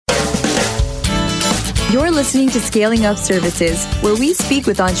You're listening to Scaling Up Services, where we speak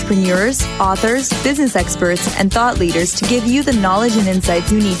with entrepreneurs, authors, business experts, and thought leaders to give you the knowledge and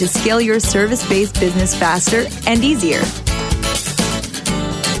insights you need to scale your service-based business faster and easier.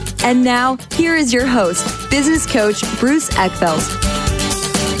 And now, here is your host, business coach Bruce Eckfeldt.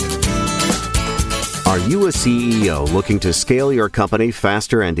 Are you a CEO looking to scale your company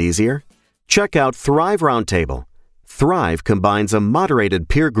faster and easier? Check out Thrive Roundtable. Thrive combines a moderated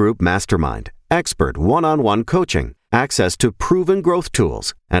peer group mastermind, expert one-on-one coaching, access to proven growth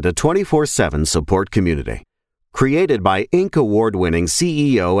tools, and a 24/7 support community. Created by Inc. award-winning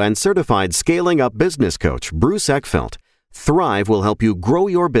CEO and certified scaling up business coach Bruce Eckfeldt, Thrive will help you grow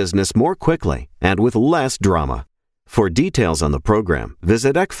your business more quickly and with less drama. For details on the program,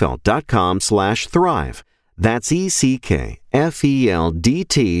 visit eckfeldt.com/thrive. That's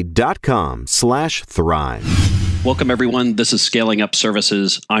ECKFELDT.com/thrive. Welcome, everyone. This is Scaling Up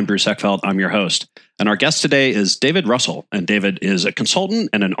Services. I'm Bruce Eckfeldt. I'm your host. And our guest today is David Russell. And David is a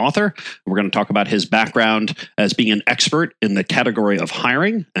consultant and an author. We're going to talk about his background as being an expert in the category of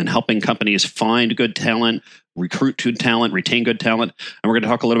hiring and helping companies find good talent, recruit good talent, retain good talent. And we're going to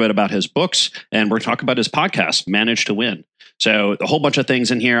talk a little bit about his books, and we're going to talk about his podcast, Manage to Win. So a whole bunch of things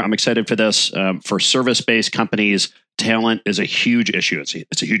in here. I'm excited for this. For service-based companies, talent is a huge issue.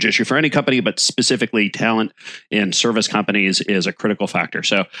 It's a huge issue for any company, but specifically talent in service companies is a critical factor.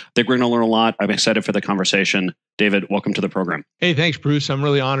 So I think we're going to learn a lot. I'm excited for the conversation. David, welcome to the program. Hey, thanks, Bruce. I'm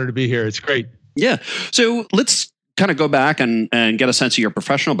really honored to be here. It's great. Yeah. So let's kind of go back and get a sense of your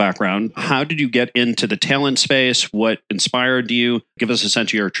professional background. How did you get into the talent space? What inspired you? Give us a sense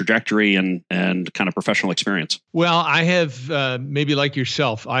of your trajectory and kind of professional experience. Well, I have, maybe like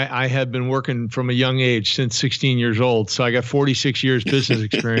yourself, I have been working from a young age since 16 years old. So I got 46 years business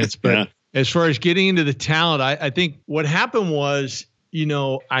experience. But as far as getting into the talent, I think what happened was,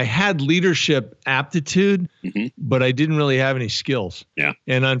 I had leadership aptitude, but I didn't really have any skills. Yeah.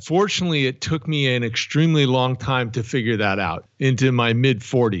 And unfortunately, it took me an extremely long time to figure that out into my mid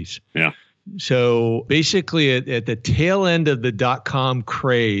 40s. Yeah. So basically at the tail end of the .com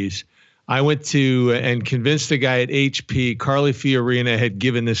craze, I went to and convinced the guy at HP, Carly Fiorina had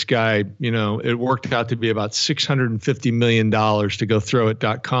given this guy, it worked out to be about $650 million to go throw at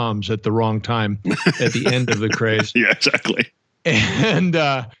 .coms at the wrong time at the end of the craze. Yeah, exactly. And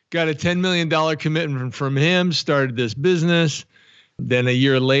got a $10 million commitment from him, started this business. Then a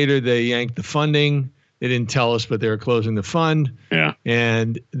year later, they yanked the funding. They didn't tell us, but they were closing the fund. Yeah.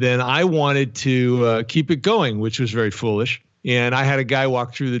 And then I wanted to keep it going, which was very foolish. And I had a guy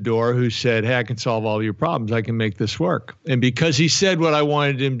walk through the door who said, "Hey, I can solve all your problems. I can make this work." And because he said what I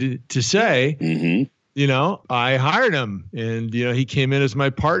wanted him to say, I hired him, and, he came in as my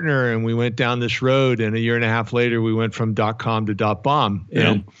partner, and we went down this road, and a year and a half later, we went from .com to .bomb.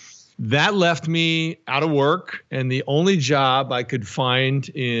 And that left me out of work. And the only job I could find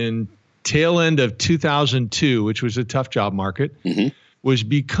in tail end of 2002, which was a tough job market, was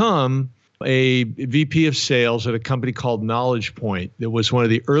become a VP of sales at a company called Knowledge Point. That was one of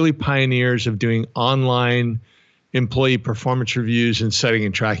the early pioneers of doing online employee performance reviews and setting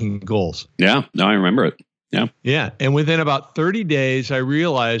and tracking goals. Yeah, no, I remember it. Yeah. Yeah. And within about 30 days, I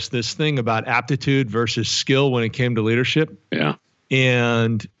realized this thing about aptitude versus skill when it came to leadership. Yeah.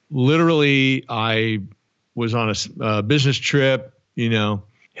 And literally, I was on a business trip,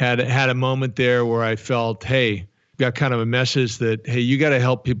 had a moment there where I felt, hey, got kind of a message that, hey, you got to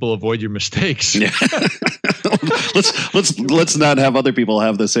help people avoid your mistakes. Yeah. let's not have other people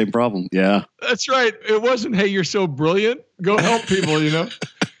have the same problem. Yeah. That's right. It wasn't, hey, you're so brilliant, go help people,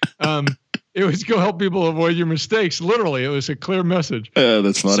 It was go help people avoid your mistakes. Literally, it was a clear message.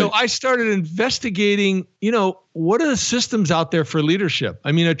 That's funny. So I started investigating, what are the systems out there for leadership?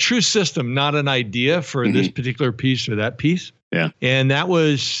 I mean, a true system, not an idea for this particular piece or that piece. Yeah. And that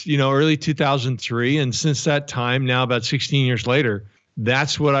was, early 2003. And since that time, now about 16 years later,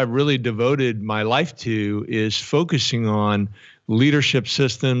 that's what I've really devoted my life to, is focusing on leadership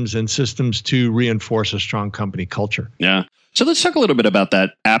systems and systems to reinforce a strong company culture. Yeah. So let's talk a little bit about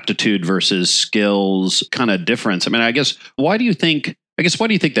that aptitude versus skills kind of difference. I mean, why do you think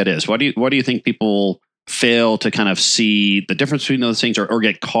that is? Why do you think people fail to kind of see the difference between those things, or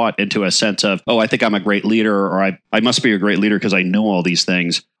get caught into a sense of, oh, I think I'm a great leader, or I must be a great leader because I know all these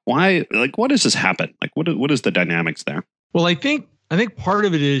things? Why, what does this happen? What is the dynamics there? Well, I think part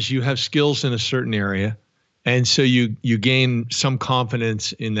of it is you have skills in a certain area, and so you gain some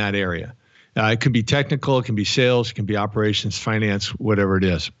confidence in that area. It could be technical, it can be sales, it can be operations, finance, whatever it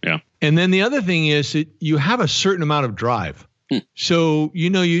is. Yeah. And then the other thing is that you have a certain amount of drive. So,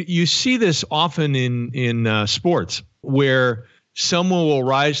 you see this often in sports where someone will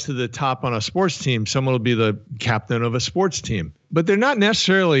rise to the top on a sports team. Someone will be the captain of a sports team, but they're not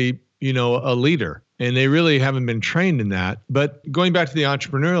necessarily, a leader, and they really haven't been trained in that. But going back to the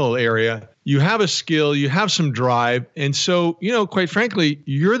entrepreneurial area, you have a skill, you have some drive. And so, quite frankly,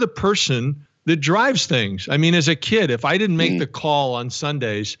 you're the person that drives things. I mean, as a kid, if I didn't make the call on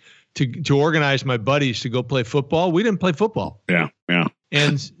Sundays to organize my buddies to go play football, we didn't play football. Yeah.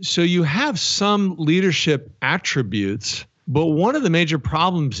 And so you have some leadership attributes, but one of the major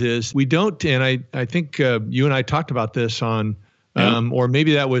problems is we don't, and I think you and I talked about this on, or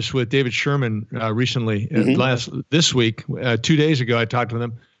maybe that was with David Sherman recently, this week, 2 days ago, I talked with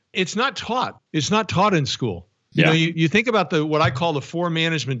him. It's not taught. It's not taught in school. You think about what I call the 4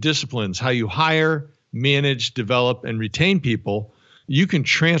 management disciplines, how you hire, manage, develop, and retain people. You can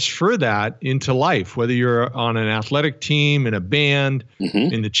transfer that into life, whether you're on an athletic team, in a band,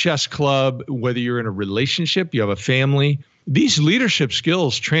 in the chess club, whether you're in a relationship, you have a family. These leadership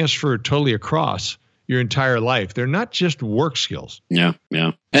skills transfer totally across your entire life. They're not just work skills. Yeah.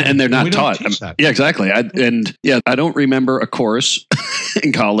 And they're not taught. Yeah, exactly. I don't remember a course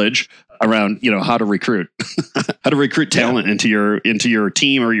in college around, how to recruit, talent into your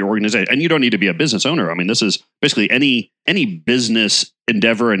team or your organization. And you don't need to be a business owner. I mean, this is basically any business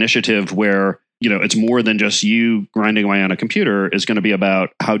endeavor initiative where, it's more than just you grinding away on a computer. Is going to be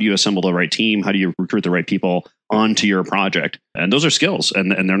about how do you assemble the right team? How do you recruit the right people onto your project? And those are skills,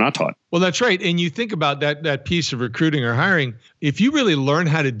 and they're not taught. Well, that's right. And you think about that piece of recruiting or hiring. If you really learn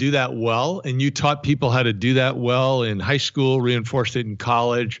how to do that well, and you taught people how to do that well in high school, reinforced it in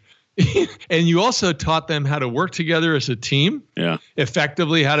college, and you also taught them how to work together as a team,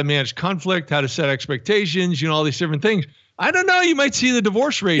 effectively, how to manage conflict, how to set expectations, all these different things. I don't know. You might see the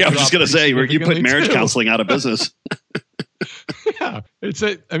divorce rate. Yeah, I was just going to say, you put marriage counseling out of business. Yeah,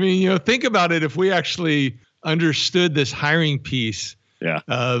 think about it. If we actually understood this hiring piece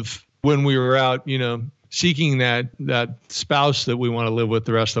of when we were out, seeking that spouse that we want to live with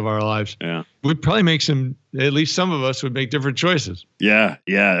the rest of our lives, we'd probably make at least some of us would make different choices. Yeah,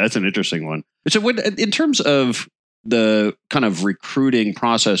 that's an interesting one. So in terms of the kind of recruiting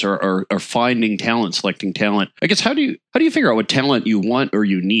process or finding talent, selecting talent, I guess, how do you figure out what talent you want or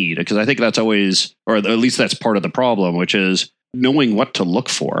you need? Because I think that's always, or at least that's part of the problem, which is knowing what to look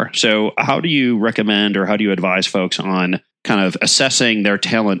for. So how do you recommend, or how do you advise folks on kind of assessing their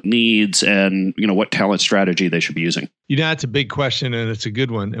talent needs and, what talent strategy they should be using? That's a big question, and it's a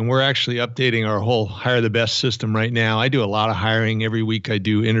good one. And we're actually updating our whole Hire the Best system right now. I do a lot of hiring. Every week I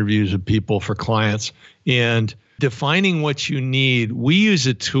do interviews with people for clients, and defining what you need, we use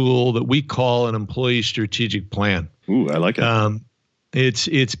a tool that we call an employee strategic plan. Ooh, I like it.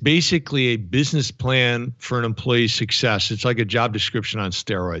 It's basically a business plan for an employee's success. It's like a job description on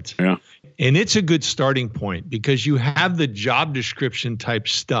steroids. Yeah. And it's a good starting point because you have the job description type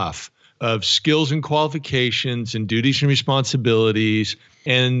stuff of skills and qualifications and duties and responsibilities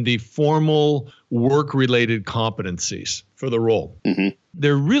and the formal work-related competencies for the role.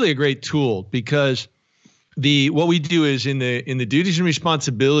 They're really a great tool because what we do is in the duties and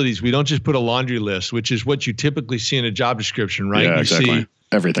responsibilities, we don't just put a laundry list, which is what you typically see in a job description, right? Yeah, you exactly. See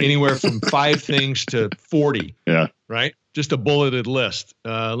everything, anywhere from 5 things to 40. Yeah. Right? Just a bulleted list.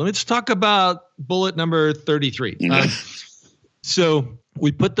 Let's talk about bullet number 33. So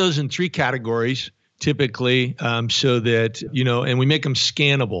we put those in 3 categories typically, so that, and we make them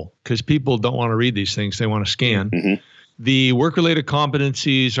scannable because people don't want to read these things. They want to scan. The work-related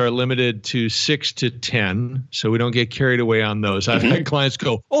competencies are limited to 6 to 10, so we don't get carried away on those. I've had clients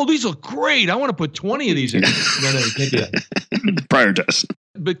go, "Oh, these look great. I want to put 20 of these in." No, you can't do that. Prioritize.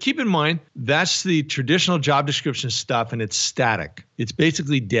 But keep in mind, that's the traditional job description stuff, and it's static. It's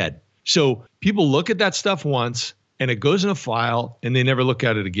basically dead. So people look at that stuff once, and it goes in a file, and they never look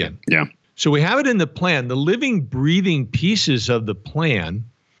at it again. Yeah. So we have it in the plan. The living, breathing pieces of the plan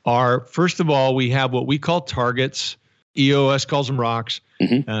are, first of all, we have what we call targets. EOS calls them rocks.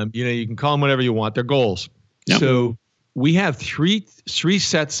 You can call them whatever you want. They're goals. Yep. So we have three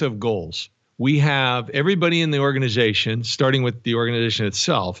sets of goals. We have everybody in the organization, starting with the organization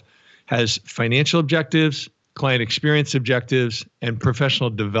itself, has financial objectives, client experience objectives, and professional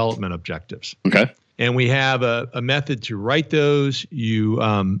development objectives. Okay. And we have a method to write those. You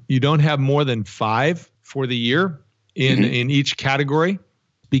don't have more than 5 for the year in each category.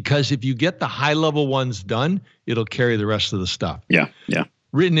 Because if you get the high-level ones done, it'll carry the rest of the stuff. Yeah.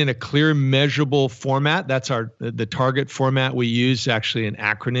 Written in a clear, measurable format. That's the target format we use, actually an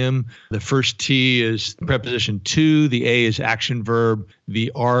acronym. The first T is preposition to, the A is action verb,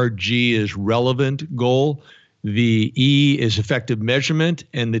 the RG is relevant goal, the E is effective measurement,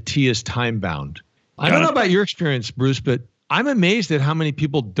 and the T is time-bound. I don't know about your experience, Bruce, but I'm amazed at how many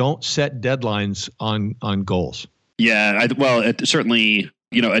people don't set deadlines on goals. Yeah. It certainly,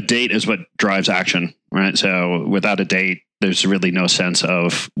 a date is what drives action, right? So without a date, there's really no sense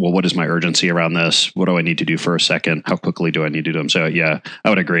of, well, what is my urgency around this? What do I need to do for a second? How quickly do I need to do them? So yeah, I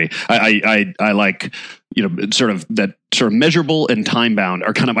would agree. I like, sort of measurable and time bound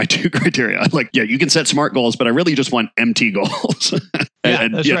are kind of my two criteria. Like, yeah, you can set SMART goals, but I really just want empty goals.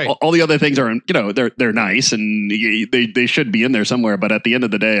 That's right. All the other things are, they're nice and they should be in there somewhere. But at the end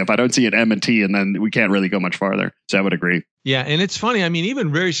of the day, if I don't see an M and T, and then we can't really go much farther. So I would agree. Yeah. And it's funny. I mean,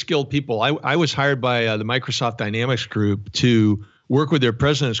 even very skilled people, I was hired by the Microsoft Dynamics group to work with their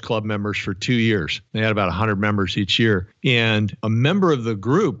President's Club members for 2 years. They had about 100 members each year. And a member of the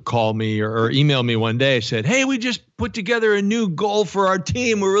group called me or emailed me one day, said, hey, we just put together a new goal for our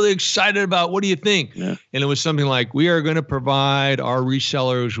team. We're really excited about, what do you think? Yeah. And it was something like, we are going to provide our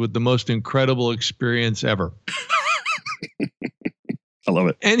resellers with the most incredible experience ever. I love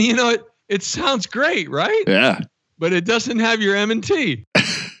it. And it sounds great, right? Yeah. But it doesn't have your M&T.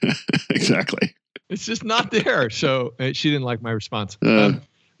 Exactly. It's just not there. So she didn't like my response.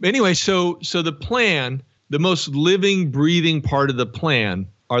 Anyway, so the plan, the most living, breathing part of the plan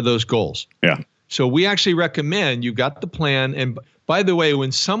are those goals. Yeah. So we actually recommend you got the plan. And by the way,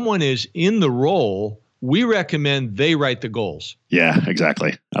 when someone is in the role, we recommend they write the goals. Yeah,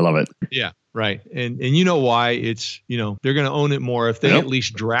 exactly. I love it. Yeah, right. And you know why? It's, they're going to own it more if they at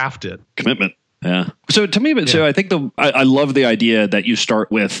least draft it. Commitment. Yeah. So to me, so I think I love the idea that you start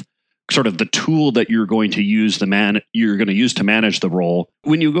with sort of the tool that you're going to use to manage the role.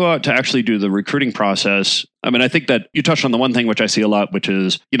 When you go out to actually do the recruiting process, I mean, I think that you touched on the one thing which I see a lot, which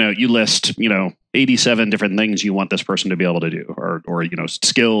is, you list, 87 different things you want this person to be able to do or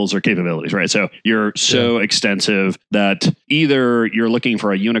skills or capabilities, right? So you're so extensive that either you're looking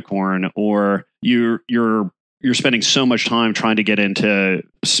for a unicorn or you're spending so much time trying to get into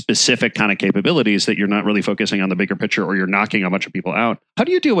specific kind of capabilities that you're not really focusing on the bigger picture, or you're knocking a bunch of people out. How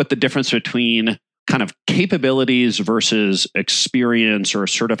do you deal with the difference between kind of capabilities versus experience or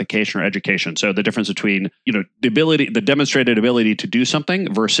certification or education? So the difference between, the demonstrated ability to do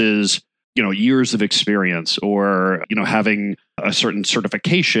something versus, years of experience or, having a certain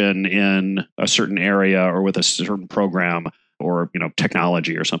certification in a certain area or with a certain program or,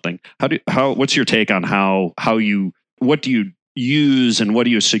 technology or something. What's your take on what do you use and what do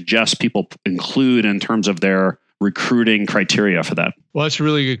you suggest people include in terms of their recruiting criteria for that? Well, that's a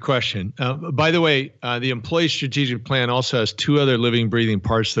really good question. By the way, the employee strategic plan also has two other living, breathing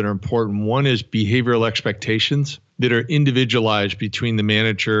parts that are important. One is behavioral expectations that are individualized between the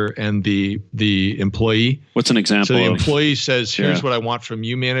manager and the employee. What's an example? So the employee says, here's what I want from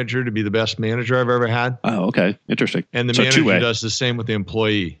you, manager, to be the best manager I've ever had. Oh, okay. Interesting. And the manager does the same with the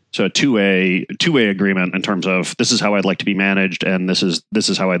employee. So a two-way agreement in terms of this is how I'd like to be managed and this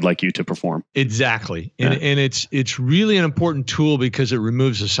is how I'd like you to perform. Exactly. And it's really an important tool because it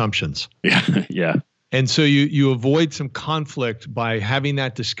removes assumptions. Yeah. Yeah. And so you avoid some conflict by having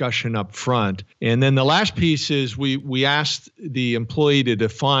that discussion up front. And then the last piece is we asked the employee to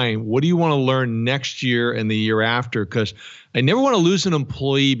define, what do you want to learn next year and the year after? Because I never want to lose an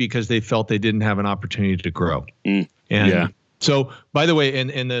employee because they felt they didn't have an opportunity to grow. So, by the way,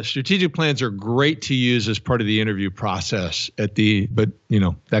 and the strategic plans are great to use as part of the interview process but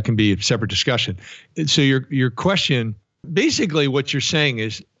that can be a separate discussion. And so your question, basically what you're saying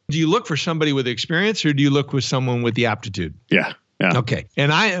is, do you look for somebody with experience or do you look with someone with the aptitude? Yeah. Yeah. Okay.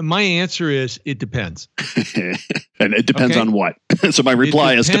 And my answer is it depends. And it depends on what? So my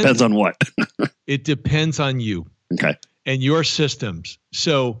reply is depends on what? It depends on you. Okay. And your systems.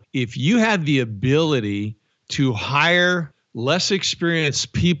 So if you had the ability to hire less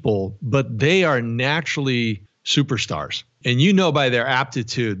experienced people, but they are naturally superstars, and by their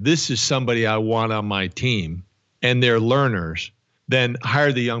aptitude, this is somebody I want on my team, and they're learners, then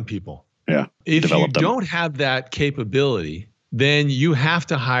hire the young people. Yeah. If you don't have that capability, then you have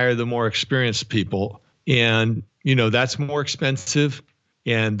to hire the more experienced people. And, that's more expensive.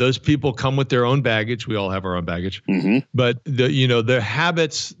 And those people come with their own baggage. We all have our own baggage. Mm-hmm. But the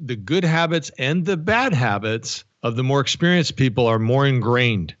habits, the good habits and the bad habits of the more experienced people are more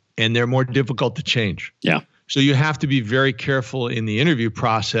ingrained and they're more difficult to change. Yeah. So you have to be very careful in the interview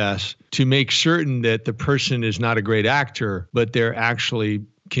process to make certain that the person is not a great actor, but they're actually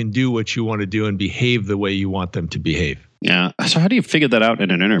can do what you want to do and behave the way you want them to behave. Yeah. So how do you figure that out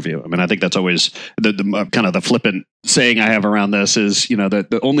in an interview? I mean, I think that's always the kind of the flippant saying I have around this is, that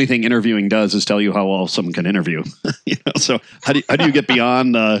the only thing interviewing does is tell you how well someone can interview. So how do you get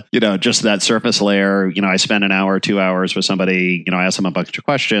beyond, just that surface layer? I spend an hour, 2 hours with somebody, I ask them a bunch of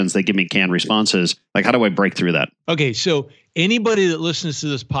questions. They give me canned responses. Like, how do I break through that? Okay. So Anybody that listens to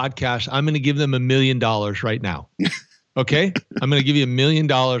this podcast, I'm going to give them $1 million right now. Okay? I'm going to give you $1 million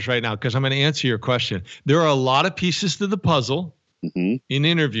right now because I'm going to answer your question. There are a lot of pieces to the puzzle in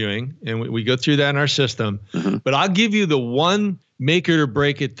interviewing, and we go through that in our system. But I'll give you the one make it or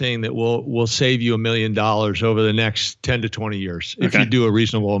break it thing that will save you $1 million over the next 10 to 20 years if you do a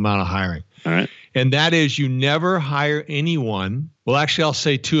reasonable amount of hiring. All right. And that is you never hire anyone. Well, actually, I'll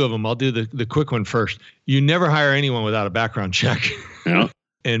say two of them. I'll do the quick one first. You never hire anyone without a background check. Yeah.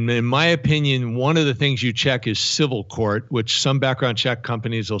 And in my opinion, one of the things you check is civil court, which some background check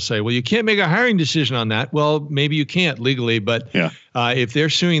companies will say, well, you can't make a hiring decision on that. Well, maybe you can't legally, but if they're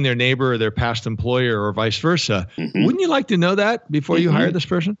suing their neighbor or their past employer or vice versa, wouldn't you like to know that before you hire this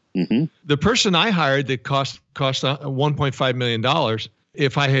person? The person I hired that cost $1.5 million,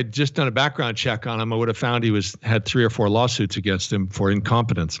 if I had just done a background check on him, I would have found he had 3 or 4 lawsuits against him for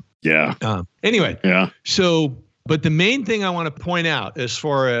incompetence. Yeah. Anyway. Yeah. So, but the main thing I want to point out as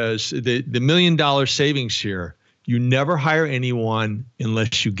far as the $1 million savings here, you never hire anyone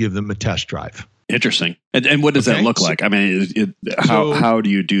unless you give them a test drive. Interesting. And what does that look like? I mean, how do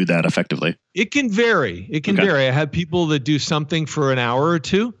you do that effectively? It can vary. Vary. I have people that do something for an hour or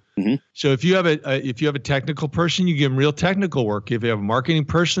two. So if you have a technical person, you give them real technical work. If you have a marketing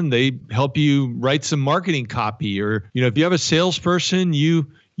person, they help you write some marketing copy. Or if you have a salesperson, you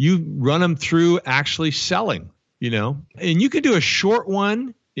run them through actually selling. And you could do a short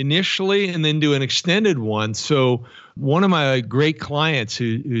one initially and then do an extended one. So one of my great clients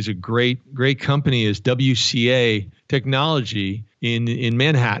who's a great company is WCA Technology in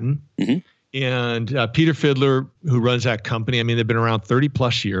Manhattan. And Peter Fiedler, who runs that company, I mean, they've been around 30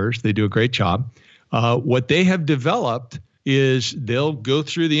 plus years. They do a great job. What they have developed is they'll go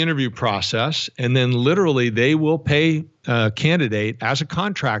through the interview process and then literally they will pay a candidate as a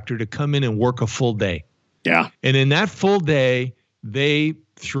contractor to come in and work a full day. Yeah. And in that full day, they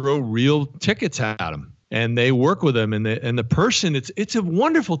throw real tickets at them and they work with them. And the person, it's a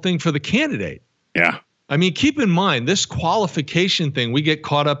wonderful thing for the candidate. Yeah. I mean, keep in mind this qualification thing, we get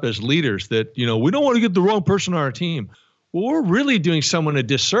caught up as leaders that, we don't want to get the wrong person on our team. Well, we're really doing someone a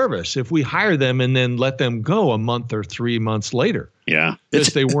disservice if we hire them and then let them go a month or 3 months later. Yeah. Because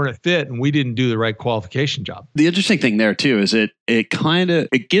they weren't a fit and we didn't do the right qualification job. The interesting thing there too is it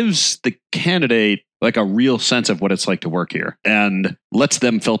gives the candidate like a real sense of what it's like to work here and lets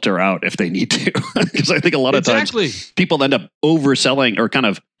them filter out if they need to. Because I think a lot of times people end up overselling or kind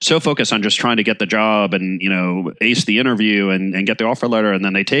of so focused on just trying to get the job and, ace the interview and get the offer letter. And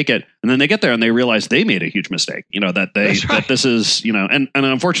then they take it and then they get there and they realize they made a huge mistake, that this is, and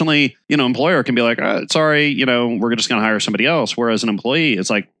unfortunately, employer can be like, sorry, we're just going to hire somebody else. Whereas an employee,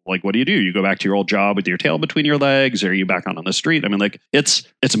 it's like, what do? You go back to your old job with your tail between your legs, or are you back on the street? I mean,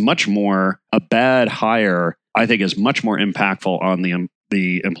 it's much more a bad hire, I think, is much more impactful on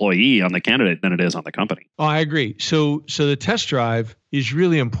the employee, on the candidate, than it is on the company. Oh, I agree. So the test drive is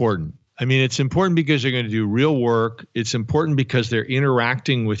really important. I mean, it's important because they're going to do real work. It's important because they're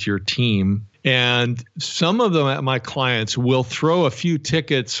interacting with your team. And some of them, my clients, will throw a few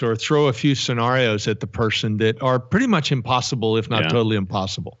tickets or throw a few scenarios at the person that are pretty much impossible, if not totally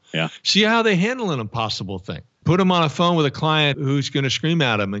impossible. Yeah. See how they handle an impossible thing. Put them on a phone with a client who's going to scream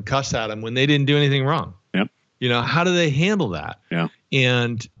at them and cuss at them when they didn't do anything wrong. Yep. How do they handle that? Yeah.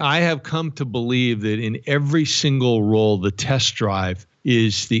 And I have come to believe that in every single role, the test drive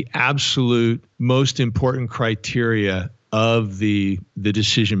is the absolute most important criteria of the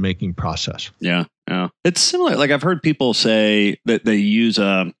decision-making process. Yeah. Yeah. It's similar. Like I've heard people say that they use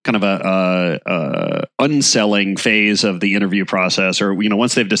a kind of a unselling phase of the interview process, or,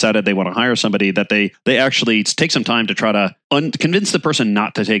 once they've decided they want to hire somebody, that they actually take some time to try to convince the person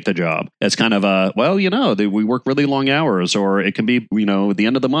not to take the job. It's kind of we work really long hours, or it can be, the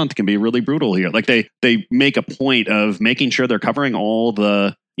end of the month can be really brutal here. Like they make a point of making sure they're covering all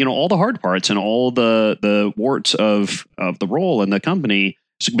the hard parts and all the warts of the role in the company,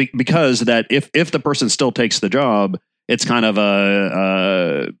 because that if the person still takes the job, it's kind of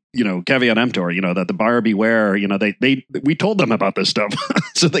a caveat emptor, that the buyer beware. We told them about this stuff,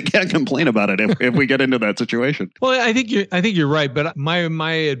 so they can't complain about it if we get into that situation. Well, I think you're right, but my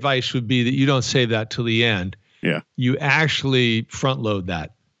advice would be that you don't say that till the end. Yeah, you actually front load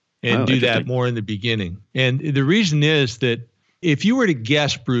that and do that more in the beginning. And the reason is that if you were to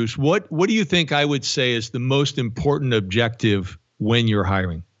guess, Bruce, what do you think I would say is the most important objective when you're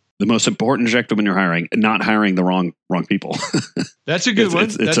hiring? The most important objective when you're hiring, not hiring the wrong people. That's a good one.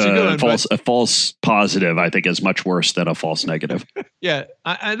 That's a good one. A false positive, I think, is much worse than a false negative. Yeah,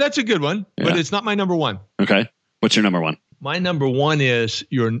 that's a good one, but it's not my number one. Okay. What's your number one? My number one is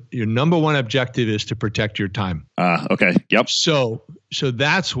your number one objective is to protect your time. Okay. Yep. So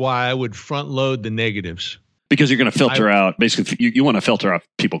that's why I would front load the negatives. Because you're going to filter out, basically, you want to filter out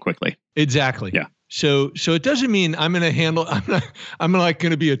people quickly. Exactly. Yeah. So it doesn't mean I'm going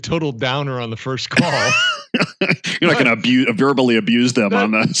to be a total downer on the first call. You're not going to verbally abuse them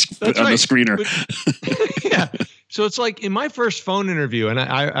on the screener. Yeah. So it's like in my first phone interview, and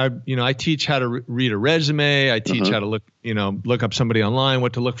I teach how to read a resume. I teach how to look up somebody online,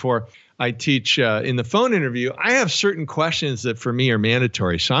 what to look for. I teach in the phone interview. I have certain questions that for me are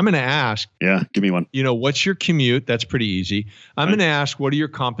mandatory. So I'm going to ask. Yeah, give me one. What's your commute? That's pretty easy. I'm going to ask, what are your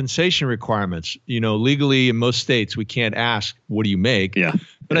compensation requirements? Legally in most states, we can't ask, what do you make? Yeah.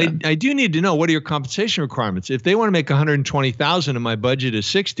 But I do need to know, what are your compensation requirements? If they want to make $120,000 and my budget is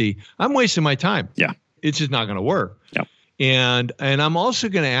 $60,000, I'm wasting my time. Yeah. It's just not going to work. Yeah. And I'm also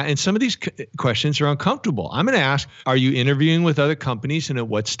going to ask, and some of these questions are uncomfortable. I'm going to ask, are you interviewing with other companies, and at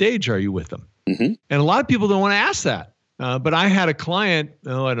what stage are you with them? Mm-hmm. And a lot of people don't want to ask that. But I had a client, I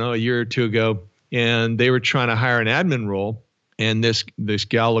don't know, a year or two ago, and they were trying to hire an admin role. And this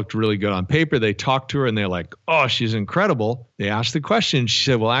gal looked really good on paper. They talked to her and they're like, oh, she's incredible. They asked the question. She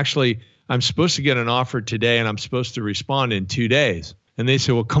said, well, actually, I'm supposed to get an offer today and I'm supposed to respond in 2 days. And they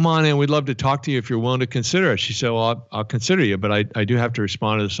said, well, come on in. We'd love to talk to you if you're willing to consider it. She said, well, I'll consider you, but I do have to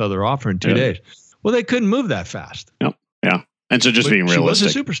respond to this other offer in 2 days. Well, they couldn't move that fast. Yep. Yeah. And so being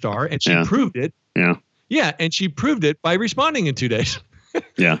realistic. She was a superstar and she proved it. Yeah. Yeah. And she proved it by responding in 2 days.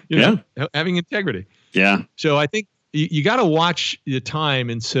 Yeah. Having integrity. Yeah. So I think you got to watch the time.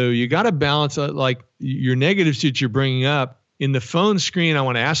 And so you got to balance like your negatives that you're bringing up. In the phone screen, I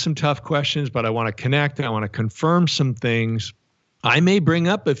want to ask some tough questions, but I want to connect. I want to confirm some things. I may bring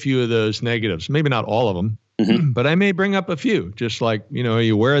up a few of those negatives, maybe not all of them, but I may bring up a few. Just like, are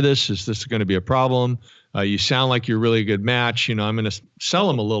you aware of this? Is this going to be a problem? You sound like you're really a good match. I'm going to sell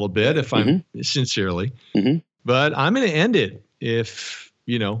them a little bit if I'm sincerely, but I'm going to end it if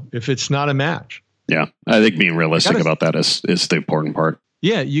it's not a match. Yeah. I think being realistic about that is the important part.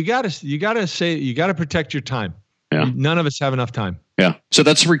 Yeah. You got to protect your time. Yeah. None of us have enough time. Yeah. So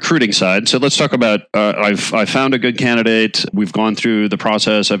that's the recruiting side. So let's talk about, I've found a good candidate. We've gone through the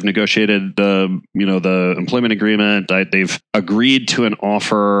process. I've negotiated the employment agreement. They've agreed to an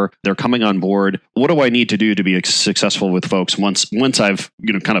offer. They're coming on board. What do I need to do to be successful with folks once I've,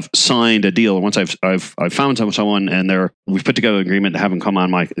 kind of signed a deal, once I've found someone and we've put together an agreement to have them come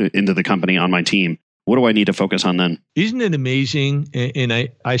into the company on my team? What do I need to focus on then? Isn't it amazing? And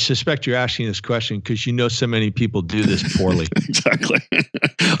I suspect you're asking this question because so many people do this poorly. Exactly.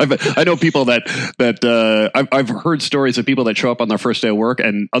 I know people that I've heard stories of people that show up on their first day of work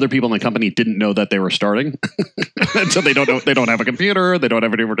and other people in the company didn't know that they were starting. And so they don't have a computer. They don't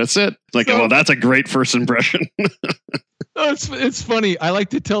have anywhere to sit. It's like, well, that's a great first impression. It's funny. I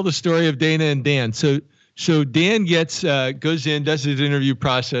like to tell the story of Dana and Dan. So Dan goes in, does his interview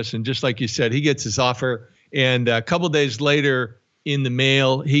process, and just like you said, he gets his offer. And a couple of days later, in the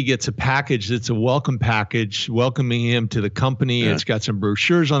mail, he gets a package that's a welcome package welcoming him to the company. Yeah. It's got some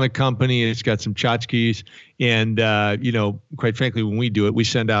brochures on the company. It's got some tchotchkes. And, quite frankly, when we do it, we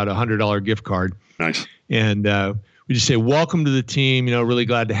send out a $100 gift card. Nice. And we just say, welcome to the team. Really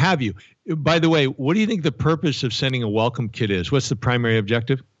glad to have you. By the way, what do you think the purpose of sending a welcome kit is? What's the primary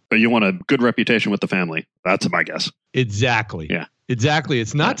objective? You want a good reputation with the family. That's my guess. Exactly. Yeah. Exactly.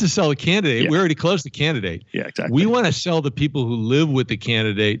 It's not to sell the candidate. Yeah. We already closed the candidate. Yeah, exactly. We want to sell the people who live with the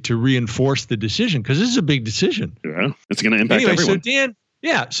candidate to reinforce the decision because this is a big decision. Yeah, it's going to impact everyone. So Dan,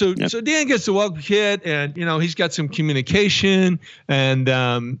 So Dan gets the welcome kit, and he's got some communication. And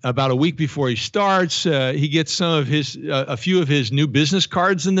about a week before he starts, he gets a few of his new business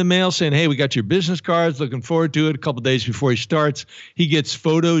cards in the mail, saying, "Hey, we got your business cards. Looking forward to it." A couple days before he starts, he gets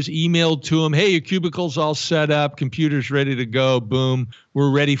photos emailed to him. "Hey, your cubicle's all set up. Computer's ready to go. Boom,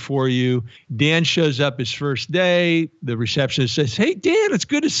 we're ready for you." Dan shows up his first day. The receptionist says, "Hey, Dan, it's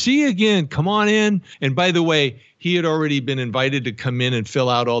good to see you again. Come on in." And by the way, he had already been invited to come in and fill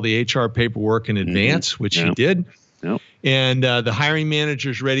out all the HR paperwork in advance, which he did. Yep. And the hiring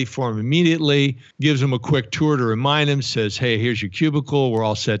manager's ready for him immediately, gives him a quick tour to remind him, says, "Hey, here's your cubicle. We're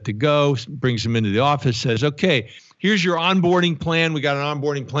all set to go." Brings him into the office, says, "Okay, here's your onboarding plan. We got an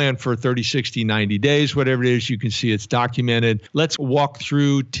onboarding plan for 30, 60, 90 days, whatever it is. You can see it's documented. Let's walk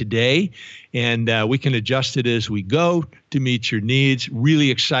through today, and we can adjust it as we go to meet your needs.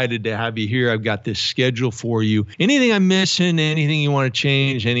 Really excited to have you here. I've got this schedule for you. Anything I'm missing, anything you want to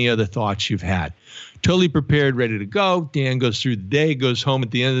change, any other thoughts you've had?" Totally prepared, ready to go. Dan goes through the day, goes home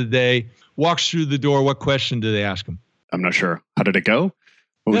at the end of the day, walks through the door. What question do they ask him? I'm not sure. How did it go?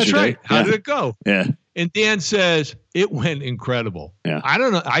 That's right. How did it go? Yeah. And Dan says, it went incredible. Yeah. I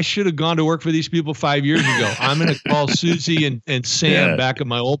don't know. I should have gone to work for these people 5 years ago. I'm going to call Susie and Sam back at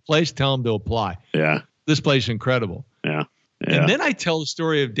my old place, tell them to apply. Yeah. This place is incredible. Yeah. And then I tell the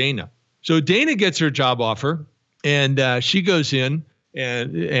story of Dana. So Dana gets her job offer, and she goes in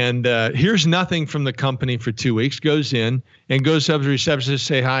and hears nothing from the company for 2 weeks, goes in and goes up to the receptionist,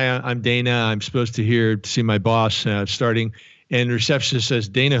 say, hi, I'm Dana. I'm supposed to see my boss starting. And the receptionist says,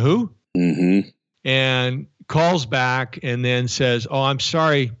 Dana who? Mm-hmm. And calls back and then says, oh, I'm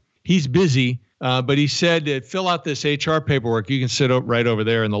sorry, he's busy, but he said to fill out this HR paperwork. You can sit right over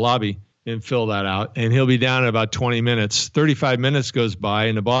there in the lobby and fill that out, and he'll be down in about 20 minutes. 35 minutes goes by,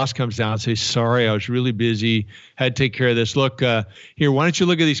 and the boss comes down and says, sorry, I was really busy, had to take care of this. Look, here, why don't you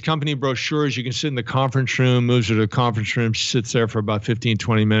look at these company brochures? You can sit in the conference room, moves her to the conference room, sits there for about 15,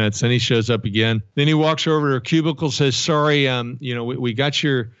 20 minutes. Then he shows up again. Then he walks over to her cubicle, says, sorry,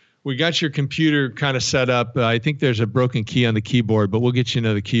 we got your computer kind of set up. I think there's a broken key on the keyboard, but we'll get you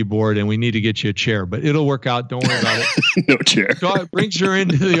another keyboard, and we need to get you a chair. But it'll work out. Don't worry about it. No chair. So it brings her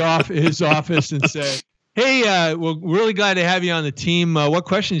into his office and says, hey, we're really glad to have you on the team. What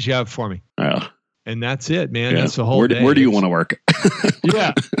questions you have for me? Oh. And that's it, man. Yeah. That's the whole day. Where do you want to work?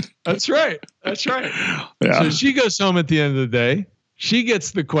 Yeah, that's right. That's right. Yeah. So she goes home at the end of the day. She gets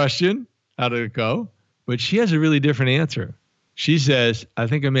the question, how did it go? But she has a really different answer. She says, I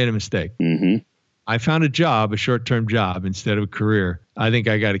think I made a mistake. Mm-hmm. I found a short-term job instead of a career. I think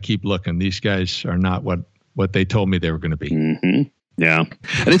I got to keep looking. These guys are not what they told me they were going to be. Mm-hmm. Yeah.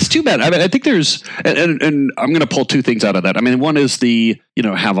 And it's too bad. I mean, I think there's, and I'm going to pull two things out of that. I mean, one is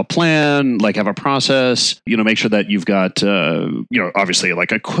have a plan, have a process, make sure that you've got, obviously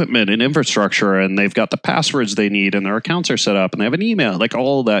equipment and infrastructure, and they've got the passwords they need, and their accounts are set up, and they have an email,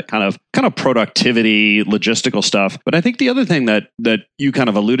 all that kind of productivity, logistical stuff. But I think the other thing that you kind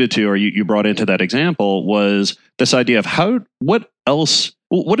of alluded to, or you brought into that example, was this idea of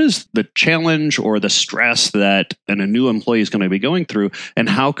what is the challenge or the stress that a new employee is going to be going through, and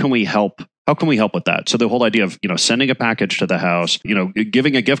how can we help? How can we help with that? So the whole idea of, sending a package to the house,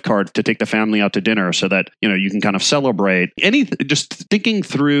 giving a gift card to take the family out to dinner so that, you can kind of celebrate just thinking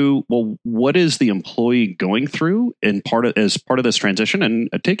through, well, what is the employee going through as part of this transition? And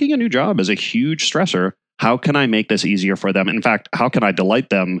taking a new job is a huge stressor. How can I make this easier for them? In fact, how can I delight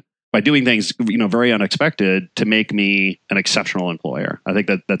them by doing things, very unexpected to make me an exceptional employer? I think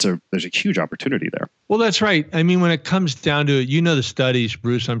there's a huge opportunity there. Well, that's right. I mean, when it comes down to it, the studies,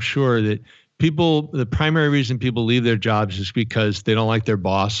 Bruce, I'm sure that the primary reason people leave their jobs is because they don't like their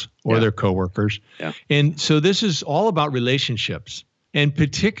boss or their coworkers. Yeah. And so this is all about relationships. And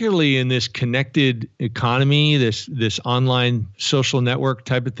particularly in this connected economy, this online social network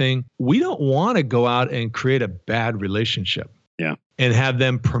type of thing, we don't want to go out and create a bad relationship. Yeah. And have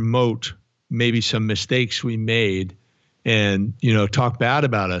them promote maybe some mistakes we made and, talk bad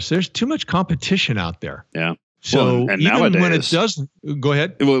about us. There's too much competition out there. Yeah. So and even nowadays, when it doesn't, go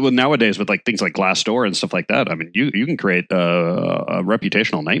ahead. Well, nowadays with things like Glassdoor and stuff like that, I mean, you can create a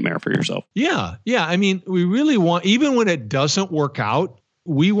reputational nightmare for yourself. Yeah. Yeah. I mean, we really want, even when it doesn't work out,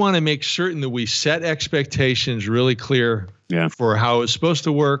 we want to make certain that we set expectations really clear for how it's supposed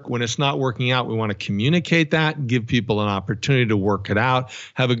to work. When it's not working out, we want to communicate that, give people an opportunity to work it out,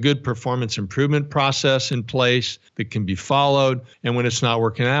 have a good performance improvement process in place that can be followed. And when it's not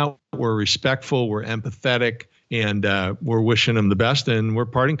working out, we're respectful, we're empathetic, and we're wishing them the best, and we're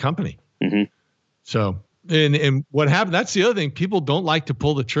parting company. Mm-hmm. So, and what happened, that's the other thing. People don't like to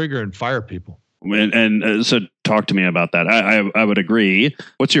pull the trigger and fire people. And so talk to me about that. I would agree.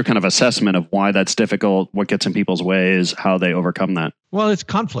 What's your kind of assessment of why that's difficult? What gets in people's ways? How they overcome that? Well, it's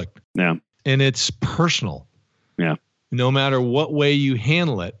conflict. Yeah. And it's personal. Yeah. No matter what way you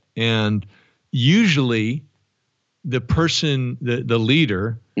handle it. And usually the person, the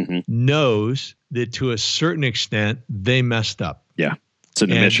leader knows that to a certain extent they messed up. Yeah. It's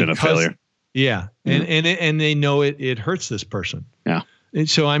an admission of failure. Yeah. And they know it hurts this person. Yeah. And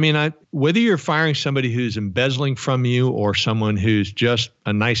so, I mean, whether you're firing somebody who's embezzling from you or someone who's just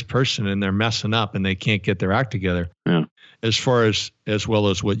a nice person and they're messing up and they can't get their act together, as far as well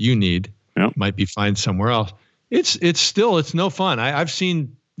as what you need, might be find somewhere else. It's no fun. I've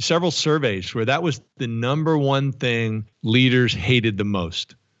seen several surveys where that was the number one thing leaders hated the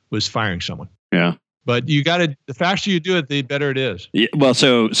most was firing someone. Yeah. But the faster you do it, the better it is. Yeah, well,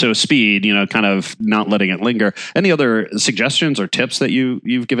 so speed, kind of not letting it linger. Any other suggestions or tips that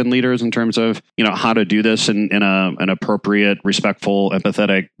you've given leaders in terms of, how to do this in an appropriate, respectful,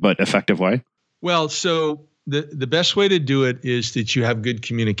 empathetic, but effective way? Well, so the best way to do it is that you have good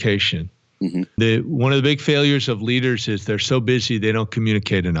communication. Mm-hmm. One of the big failures of leaders is they're so busy, they don't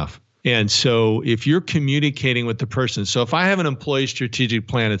communicate enough. And so if you're communicating with the person, so if I have an employee strategic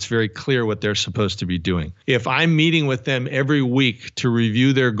plan, it's very clear what they're supposed to be doing. If I'm meeting with them every week to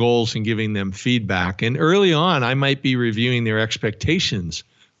review their goals and giving them feedback, and early on, I might be reviewing their expectations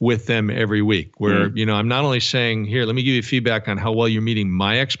with them every week, where, I'm not only saying, here, let me give you feedback on how well you're meeting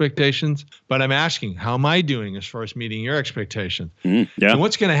my expectations, but I'm asking, how am I doing as far as meeting your expectations? And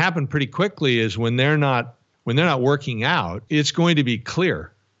what's going to happen pretty quickly is when they're not working out, it's going to be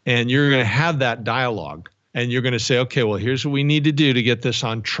clear. And you're going to have that dialogue, and you're going to say, okay, well, here's what we need to do to get this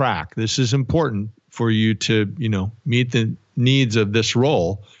on track. This is important for you to, meet the needs of this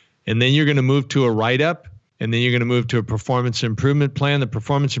role. And then you're going to move to a write-up, and then you're going to move to a performance improvement plan. The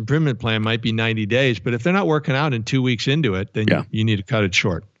performance improvement plan might be 90 days, but if they're not working out in 2 weeks into it, then you need to cut it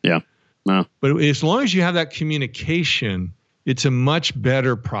short. Yeah. No. But as long as you have that communication, it's a much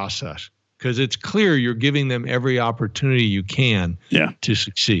better process. Because it's clear you're giving them every opportunity you can to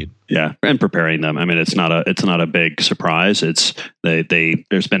succeed. Yeah, and preparing them. I mean, it's not a big surprise. It's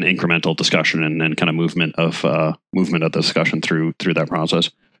there's been incremental discussion and kind of movement of the discussion through that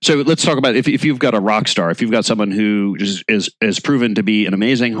process. So let's talk about if you've got a rock star, if you've got someone who is proven to be an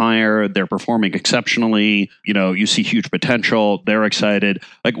amazing hire, they're performing exceptionally, you see huge potential, they're excited.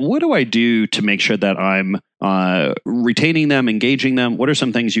 Like, what do I do to make sure that I'm retaining them, engaging them? What are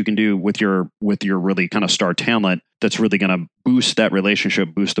some things you can do with your really kind of star talent that's really going to boost that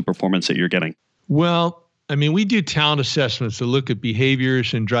relationship, boost the performance that you're getting? Well, I mean, we do talent assessments to look at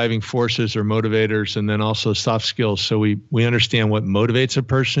behaviors and driving forces or motivators, and then also soft skills. So we understand what motivates a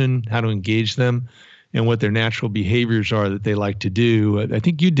person, how to engage them, and what their natural behaviors are that they like to do. I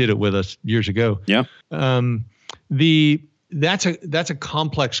think you did it with us years ago. Yeah. That's a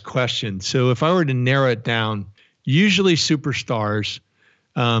complex question. So if I were to narrow it down, usually superstars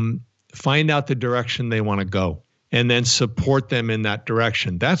find out the direction they want to go, and then support them in that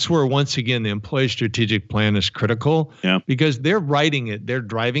direction. That's where, once again, the employee strategic plan is critical because they're writing it, they're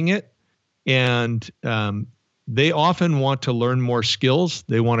driving it, and they often want to learn more skills.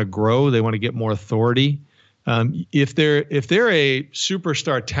 They want to grow. They want to get more authority. If they're a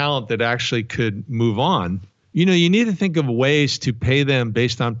superstar talent that actually could move on, you need to think of ways to pay them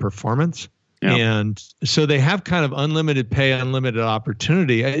based on performance. Yeah. And so they have kind of unlimited pay, unlimited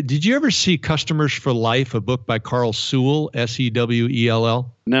opportunity. Did you ever see Customers for Life, a book by Carl Sewell,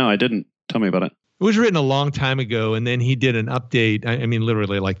 Sewell? No, I didn't. Tell me about it. It was written a long time ago, and then he did an update. I mean,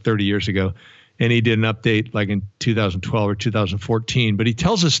 literally like 30 years ago. And he did an update like in 2012 or 2014. But he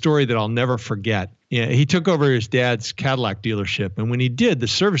tells a story that I'll never forget. Yeah, he took over his dad's Cadillac dealership. And when he did, the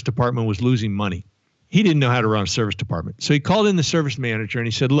service department was losing money. He didn't know how to run a service department. So he called in the service manager and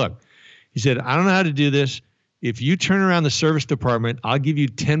he said, look, I don't know how to do this. If you turn around the service department, I'll give you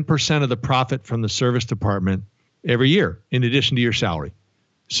 10% of the profit from the service department every year, in addition to your salary.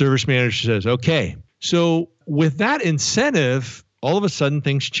 Service manager says, okay. So with that incentive, all of a sudden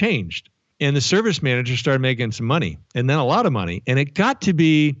things changed. And the service manager started making some money, and then a lot of money. And it got to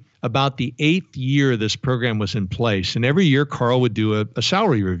be about the 8th year this program was in place. And every year, Carl would do a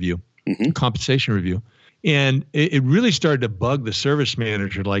salary review, compensation review. And it really started to bug the service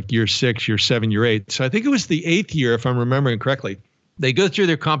manager like year 6, year 7, year 8. So I think it was the 8th year, if I'm remembering correctly. They go through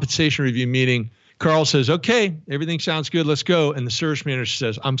their compensation review meeting. Carl says, okay, everything sounds good. Let's go. And the service manager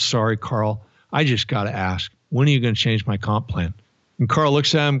says, I'm sorry, Carl. I just got to ask, when are you going to change my comp plan? And Carl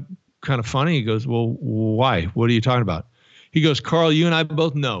looks at him kind of funny. He goes, well, why? What are you talking about? He goes, Carl, you and I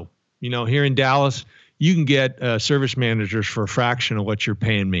both know, here in Dallas, you can get service managers for a fraction of what you're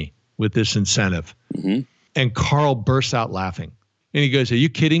paying me with this incentive. Mm-hmm. And Carl bursts out laughing. And he goes, are you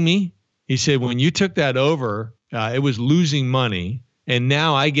kidding me? He said, when you took that over, it was losing money. And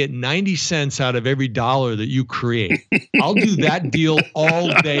now I get 90 cents out of every dollar that you create. I'll do that deal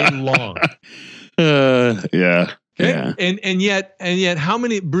all day long. Yeah. Yeah. And yet how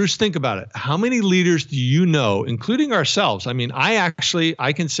many, Bruce, think about it. How many leaders do you know, including ourselves? I mean, I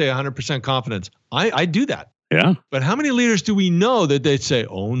can say 100% confidence. I do that. Yeah. But how many leaders do we know that they'd say,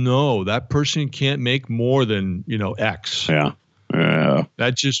 oh no, that person can't make more than, X? Yeah. Yeah.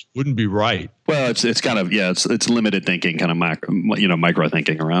 That just wouldn't be right. Well, it's kind of, it's limited thinking, kind of micro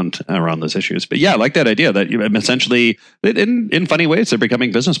thinking around those issues. But yeah, I like that idea that essentially in funny ways, they're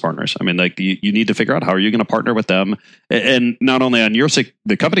becoming business partners. I mean, like you need to figure out how are you going to partner with them, and not only on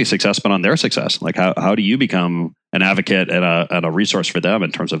the company's success, but on their success. Like how do you become an advocate and a resource for them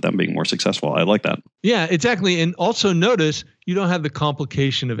in terms of them being more successful? I like that. Yeah, exactly. And also notice you don't have the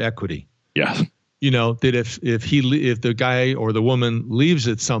complication of equity. Yeah. That if the guy or the woman leaves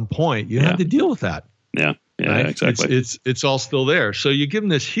at some point, you have to deal with that. Yeah. Yeah, right? Exactly. It's all still there. So you give them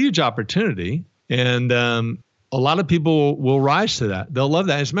this huge opportunity, and a lot of people will rise to that. They'll love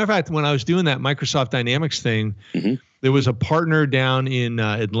that. As a matter of fact, when I was doing that Microsoft Dynamics thing, there was a partner down in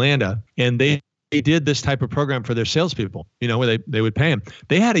Atlanta, and they did this type of program for their salespeople, where they would pay him.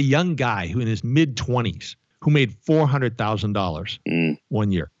 They had a young guy who in his mid-20s who made $400,000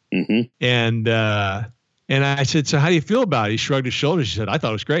 one year. And I said, so how do you feel about it? He shrugged his shoulders. He said, I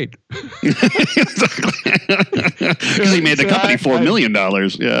thought it was great. Exactly. Because he made the company $4 million.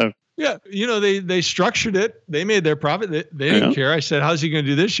 Yeah. Yeah. They structured it. They made their profit. They didn't care. I said, how's he going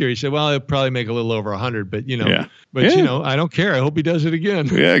to do this year? He said, well, he'll probably make a little over 100, but I don't care. I hope he does it again.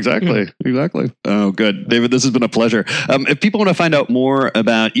 Yeah, exactly. Exactly. Oh, good. David, this has been a pleasure. If people want to find out more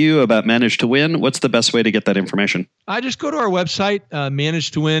about you, about Manage to Win, what's the best way to get that information? I just go to our website,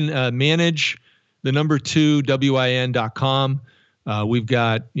 Manage to Win, manage, the number 2, WIN.com. We've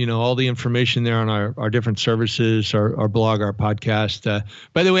got, all the information there on our different services, our blog, our podcast.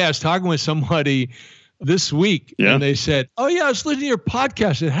 By the way, I was talking with somebody this week and they said, oh yeah, I was listening to your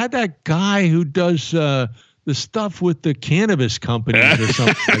podcast. It had that guy who does the stuff with the cannabis companies or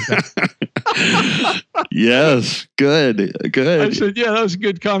something like that. Yes. Good. I said, yeah, that was a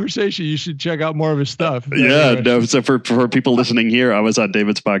good conversation. You should check out more of his stuff. So for people listening here, I was on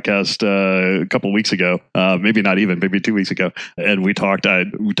David's podcast a couple of weeks ago, maybe 2 weeks ago. And we talk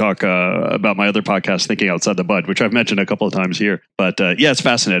about my other podcast, Thinking Outside the Bud, which I've mentioned a couple of times here. But it's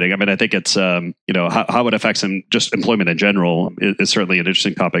fascinating. I mean, I think it's, how it affects just employment in general is certainly an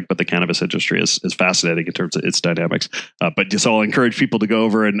interesting topic, but the cannabis industry is fascinating in terms of its dynamics. So I'll encourage people to go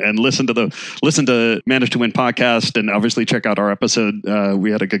over and listen to Manage to Win podcast, and obviously check out our episode.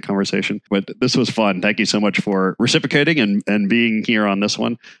 We had a good conversation, but this was fun. Thank you so much for reciprocating and being here on this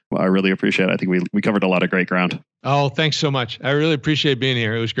one. Well, I really appreciate it. I think we covered a lot of great ground. Oh, thanks so much. I really appreciate being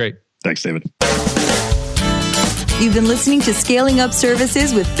here. It was great. Thanks, David. You've been listening to Scaling Up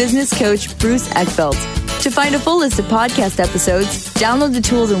Services with business coach Bruce Eckfeldt. To find a full list of podcast episodes, download the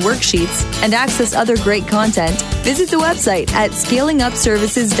tools and worksheets, and access other great content, visit the website at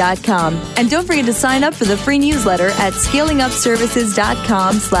scalingupservices.com. And don't forget to sign up for the free newsletter at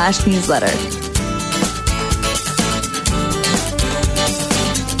scalingupservices.com/newsletter.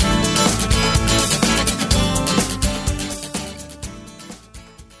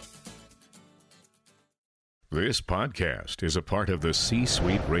 This podcast is a part of the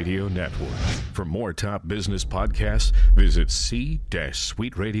C-Suite Radio Network. For more top business podcasts, visit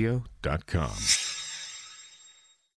c-suiteradio.com.